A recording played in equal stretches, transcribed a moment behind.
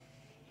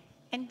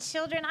And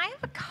children, I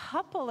have a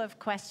couple of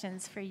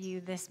questions for you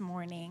this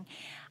morning.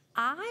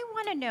 I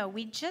want to know,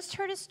 we just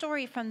heard a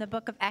story from the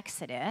book of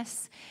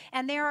Exodus,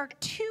 and there are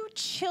two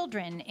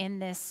children in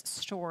this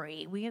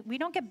story. We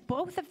don't get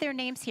both of their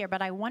names here,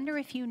 but I wonder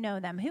if you know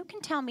them. Who can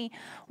tell me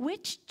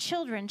which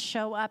children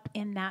show up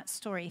in that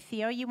story?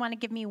 Theo, you want to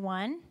give me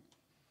one?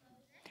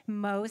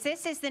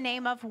 Moses is the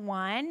name of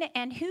one.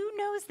 And who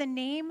knows the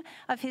name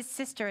of his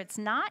sister? It's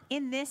not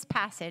in this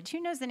passage. Who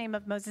knows the name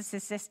of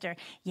Moses' sister?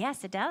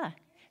 Yes, Adela.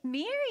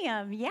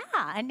 Miriam, yeah,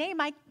 a name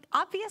I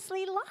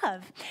obviously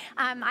love.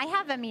 I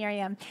have a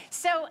Miriam.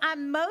 So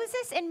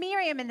Moses and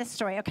Miriam in the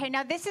story. Okay,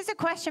 now this is a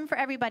question for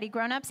everybody,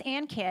 grown-ups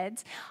and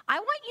kids. I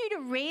want you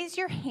to raise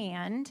your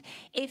hand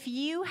if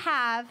you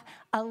have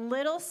a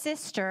little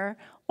sister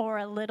or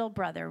a little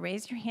brother.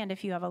 Raise your hand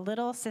if you have a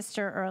little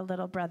sister or a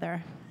little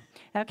brother.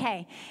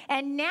 Okay,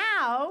 and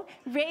now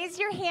raise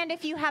your hand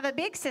if you have a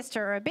big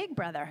sister or a big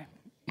brother.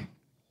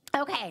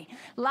 Okay,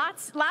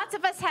 lots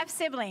of us have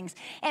siblings.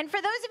 And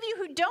for those of you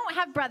who don't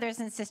have brothers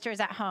and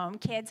sisters at home,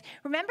 kids,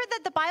 remember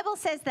that the Bible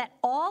says that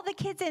all the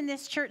kids in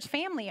this church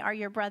family are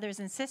your brothers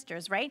and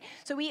sisters, right?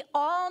 So we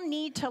all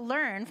need to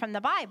learn from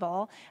the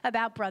Bible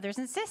about brothers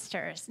and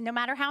sisters, no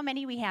matter how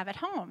many we have at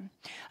home.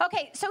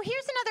 Okay, so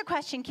here's another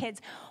question,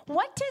 kids.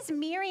 What does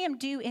Miriam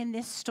do in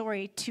this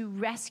story to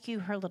rescue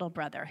her little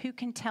brother? Who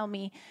can tell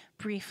me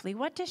briefly,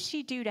 what does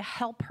she do to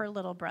help her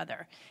little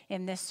brother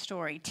in this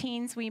story?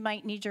 Teens, we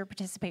might need your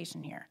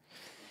participation here.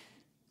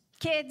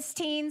 Kids,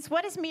 teens,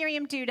 what does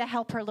Miriam do to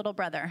help her little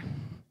brother?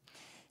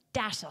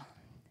 Dashiell.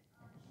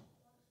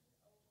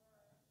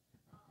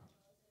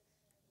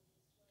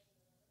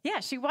 Yeah,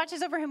 she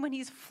watches over him when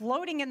he's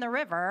floating in the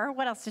river.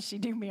 What else does she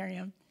do,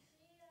 Miriam?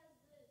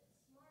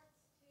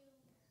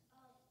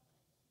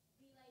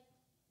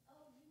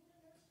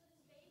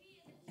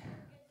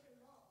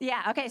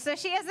 Yeah, okay, so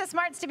she has the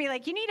smarts to be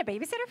like, you need a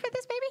babysitter for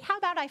this baby? How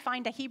about I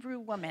find a Hebrew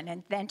woman?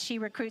 And then she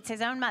recruits his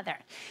own mother.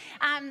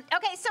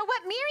 Okay, so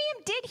what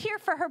Miriam did here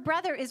for her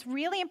brother is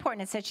really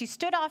important. It said she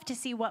stood off to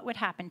see what would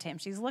happen to him.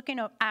 She's looking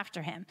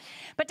after him.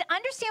 But to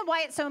understand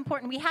why it's so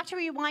important, we have to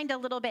rewind a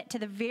little bit to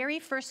the very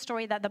first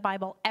story that the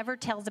Bible ever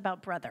tells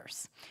about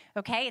brothers.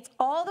 Okay, it's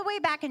all the way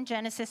back in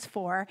Genesis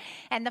 4.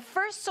 And the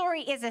first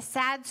story is a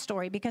sad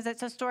story because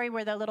it's a story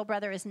where the little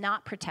brother is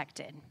not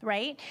protected,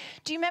 right?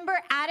 Do you remember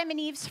Adam and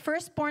Eve's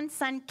firstborn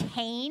son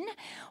Cain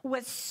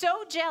was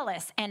so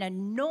jealous and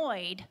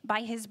annoyed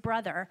by his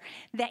brother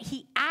that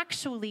he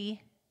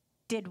actually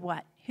did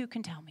what? Who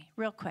can tell me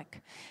real quick?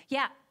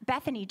 Yeah,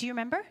 Bethany, do you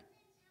remember?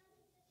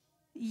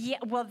 Yeah,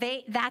 well,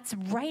 that's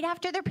right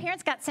after their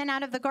parents got sent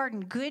out of the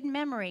garden. Good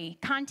memory.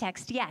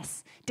 Context,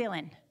 yes.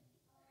 Dylan.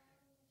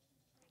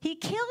 He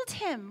killed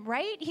him,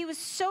 right? He was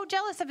so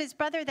jealous of his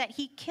brother that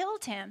he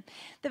killed him.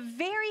 The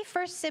very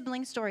first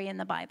sibling story in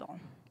the Bible.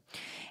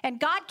 And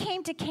God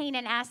came to Cain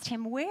and asked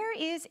him, where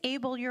is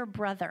Abel, your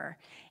brother?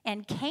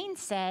 And Cain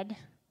said,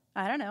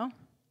 I don't know.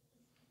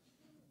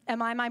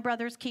 Am I my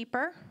brother's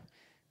keeper?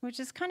 Which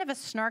is kind of a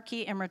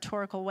snarky and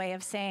rhetorical way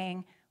of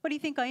saying, what do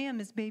you think I am,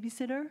 his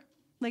babysitter?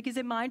 Like, is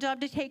it my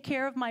job to take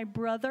care of my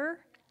brother?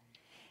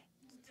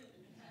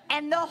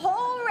 And the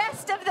whole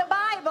rest of the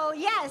Bible,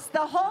 yes, the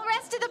whole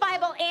rest of the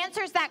Bible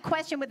answers that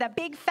question with a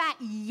big fat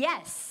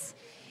yes.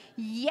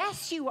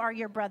 Yes, you are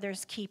your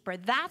brother's keeper.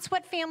 That's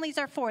what families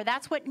are for.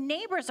 That's what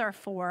neighbors are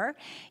for,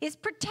 is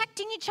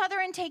protecting each other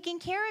and taking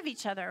care of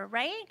each other,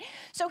 right?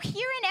 So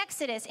here in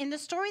Exodus, in the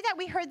story that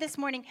we heard this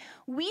morning,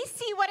 we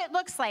see what it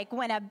looks like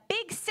when a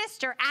big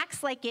sister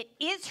acts like it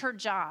is her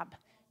job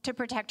to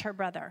protect her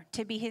brother,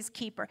 to be his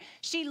keeper.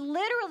 She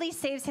literally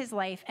saves his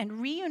life and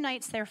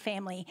reunites their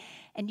family.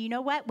 And you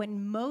know what?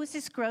 When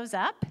Moses grows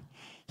up,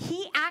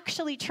 he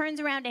actually turns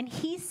around and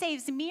he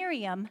saves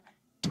Miriam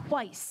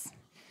twice.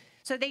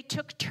 So they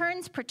took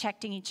turns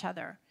protecting each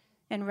other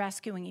and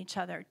rescuing each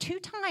other. 2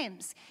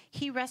 times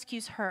he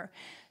rescues her.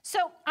 So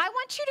I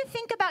want you to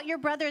think about your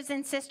brothers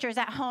and sisters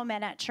at home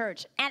and at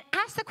church and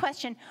ask the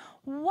question,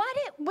 what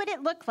would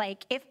it look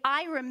like if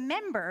I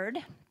remembered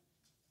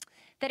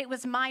that it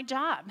was my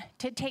job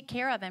to take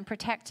care of and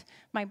protect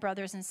my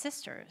brothers and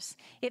sisters?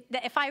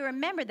 If I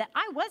remember that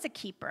I was a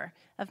keeper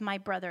of my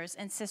brothers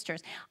and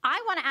sisters.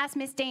 I want to ask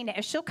Miss Dana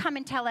if she'll come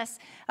and tell us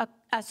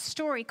a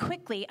story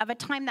quickly of a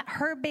time that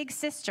her big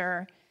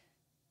sister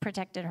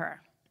protected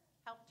her.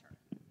 Helped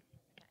her.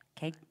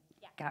 Okay,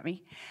 got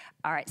me.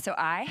 All right, so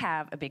I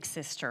have a big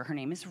sister. Her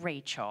name is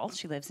Rachel.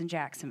 She lives in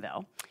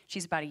Jacksonville.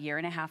 She's about 1.5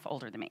 years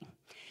older than me.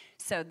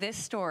 So this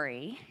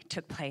story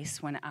took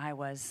place when I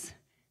was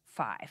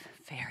 5,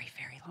 very,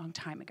 very long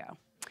time ago.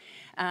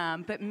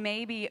 But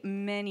maybe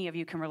many of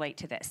you can relate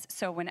to this.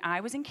 So when I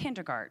was in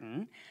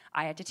kindergarten,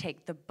 I had to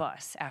take the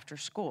bus after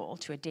school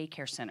to a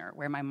daycare center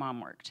where my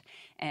mom worked.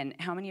 And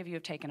how many of you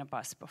have taken a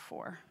bus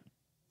before?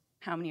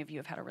 How many of you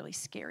have had a really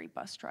scary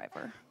bus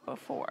driver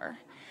before?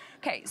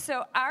 Okay,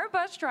 so our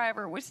bus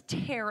driver was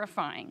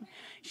terrifying.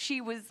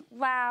 She was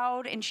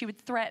loud and she would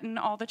threaten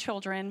all the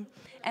children.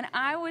 And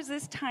I was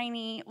this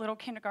tiny little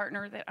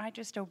kindergartner that I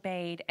just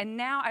obeyed. And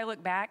now I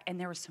look back and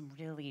there was some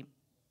really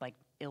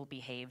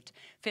ill-behaved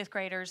fifth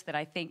graders that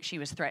I think she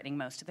was threatening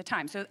most of the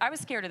time. So I was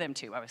scared of them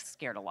too. I was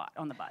scared a lot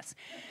on the bus.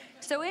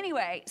 So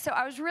anyway, so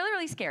I was really,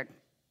 really scared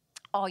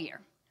all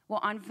year. Well,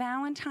 on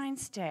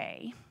Valentine's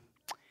Day,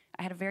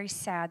 I had a very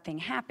sad thing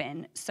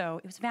happen. So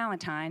it was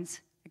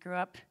Valentine's. I grew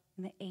up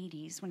in the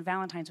 80s when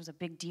Valentine's was a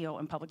big deal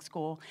in public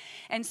school.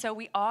 And so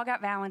we all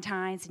got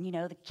Valentine's and, you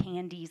know, the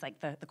candies, like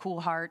the cool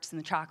hearts and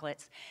the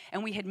chocolates.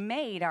 And we had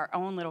made our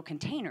own little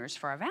containers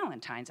for our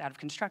Valentine's out of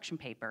construction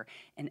paper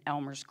and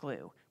Elmer's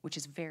glue, which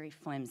is very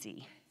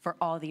flimsy for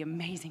all the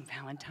amazing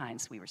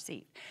Valentines we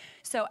received.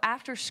 So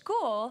after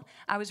school,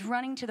 I was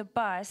running to the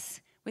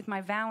bus with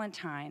my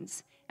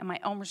Valentines, and my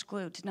Elmer's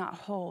glue did not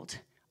hold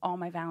all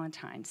my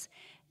Valentines.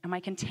 And my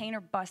container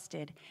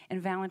busted,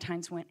 and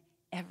Valentines went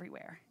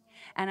everywhere.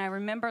 And I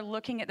remember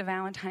looking at the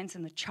Valentines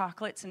and the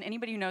chocolates, and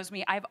anybody who knows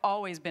me, I've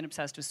always been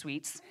obsessed with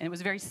sweets, and it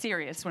was very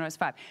serious when I was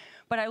 5.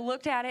 But I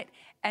looked at it,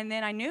 and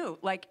then I knew,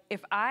 like,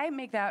 if I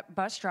make that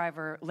bus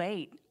driver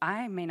late,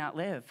 I may not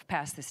live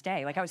past this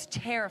day. Like, I was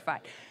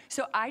terrified.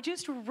 So I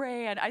just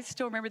ran, I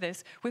still remember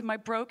this, with my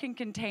broken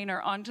container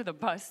onto the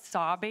bus,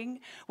 sobbing,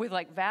 with,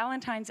 like,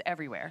 Valentines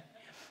everywhere.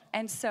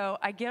 And so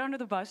I get onto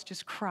the bus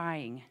just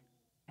crying,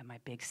 and my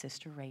big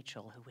sister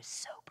Rachel, who was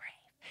so brave,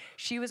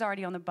 she was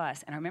already on the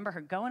bus, and I remember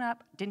her going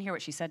up, didn't hear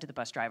what she said to the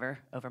bus driver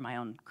over my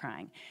own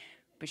crying,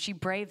 but she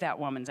braved that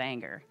woman's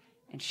anger,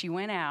 and she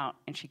went out,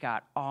 and she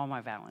got all my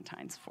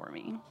Valentines for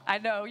me. I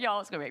know, y'all,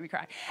 it's gonna make me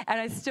cry.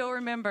 And I still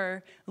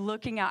remember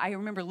looking out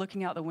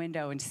the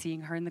window and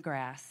seeing her in the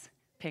grass,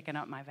 picking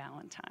up my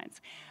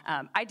Valentines.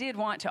 I did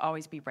want to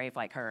always be brave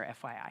like her,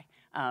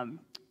 FYI.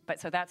 But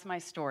so that's my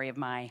story of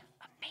my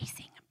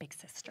amazing big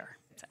sister.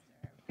 So.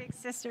 Big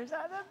sisters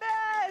are the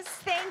best.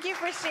 Thank you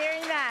for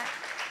sharing that.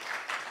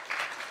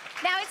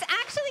 Now, it's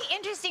actually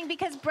interesting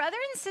because brother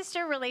and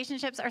sister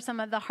relationships are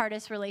some of the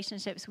hardest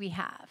relationships we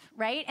have,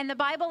 right? And the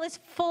Bible is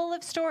full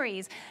of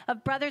stories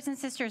of brothers and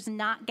sisters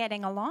not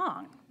getting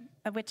along,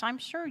 of which I'm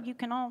sure you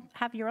can all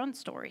have your own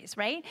stories,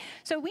 right?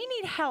 So we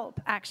need help,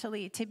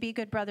 actually, to be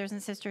good brothers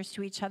and sisters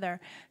to each other.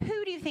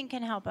 Who do you think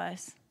can help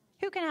us?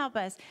 Who can help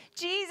us?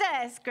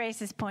 Jesus.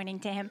 Grace is pointing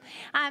to him.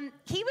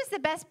 He was the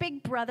best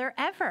big brother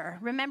ever.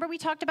 Remember, we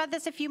talked about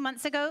this a few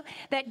months ago,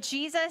 that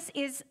Jesus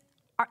is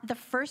the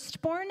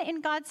firstborn in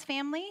God's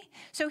family.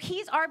 So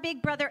he's our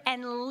big brother,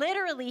 and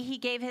literally he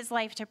gave his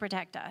life to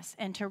protect us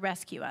and to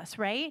rescue us,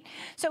 right?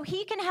 So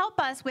he can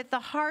help us with the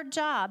hard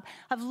job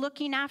of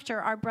looking after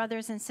our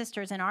brothers and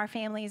sisters in our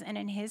families and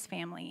in his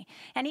family.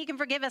 And he can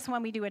forgive us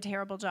when we do a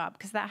terrible job,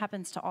 because that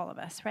happens to all of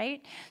us,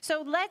 right?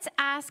 So let's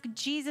ask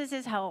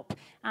Jesus' help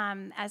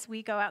as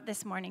we go out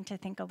this morning to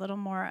think a little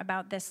more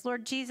about this.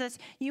 Lord Jesus,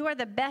 you are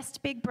the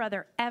best big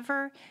brother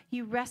ever.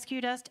 You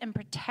rescued us and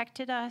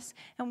protected us,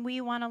 and we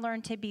want to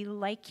learn to be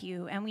like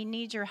you, and we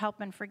need your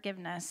help and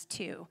forgiveness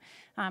too,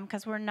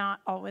 because we're not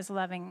always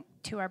loving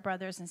to our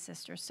brothers and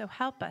sisters. So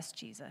help us,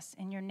 Jesus.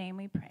 In your name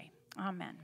we pray. Amen.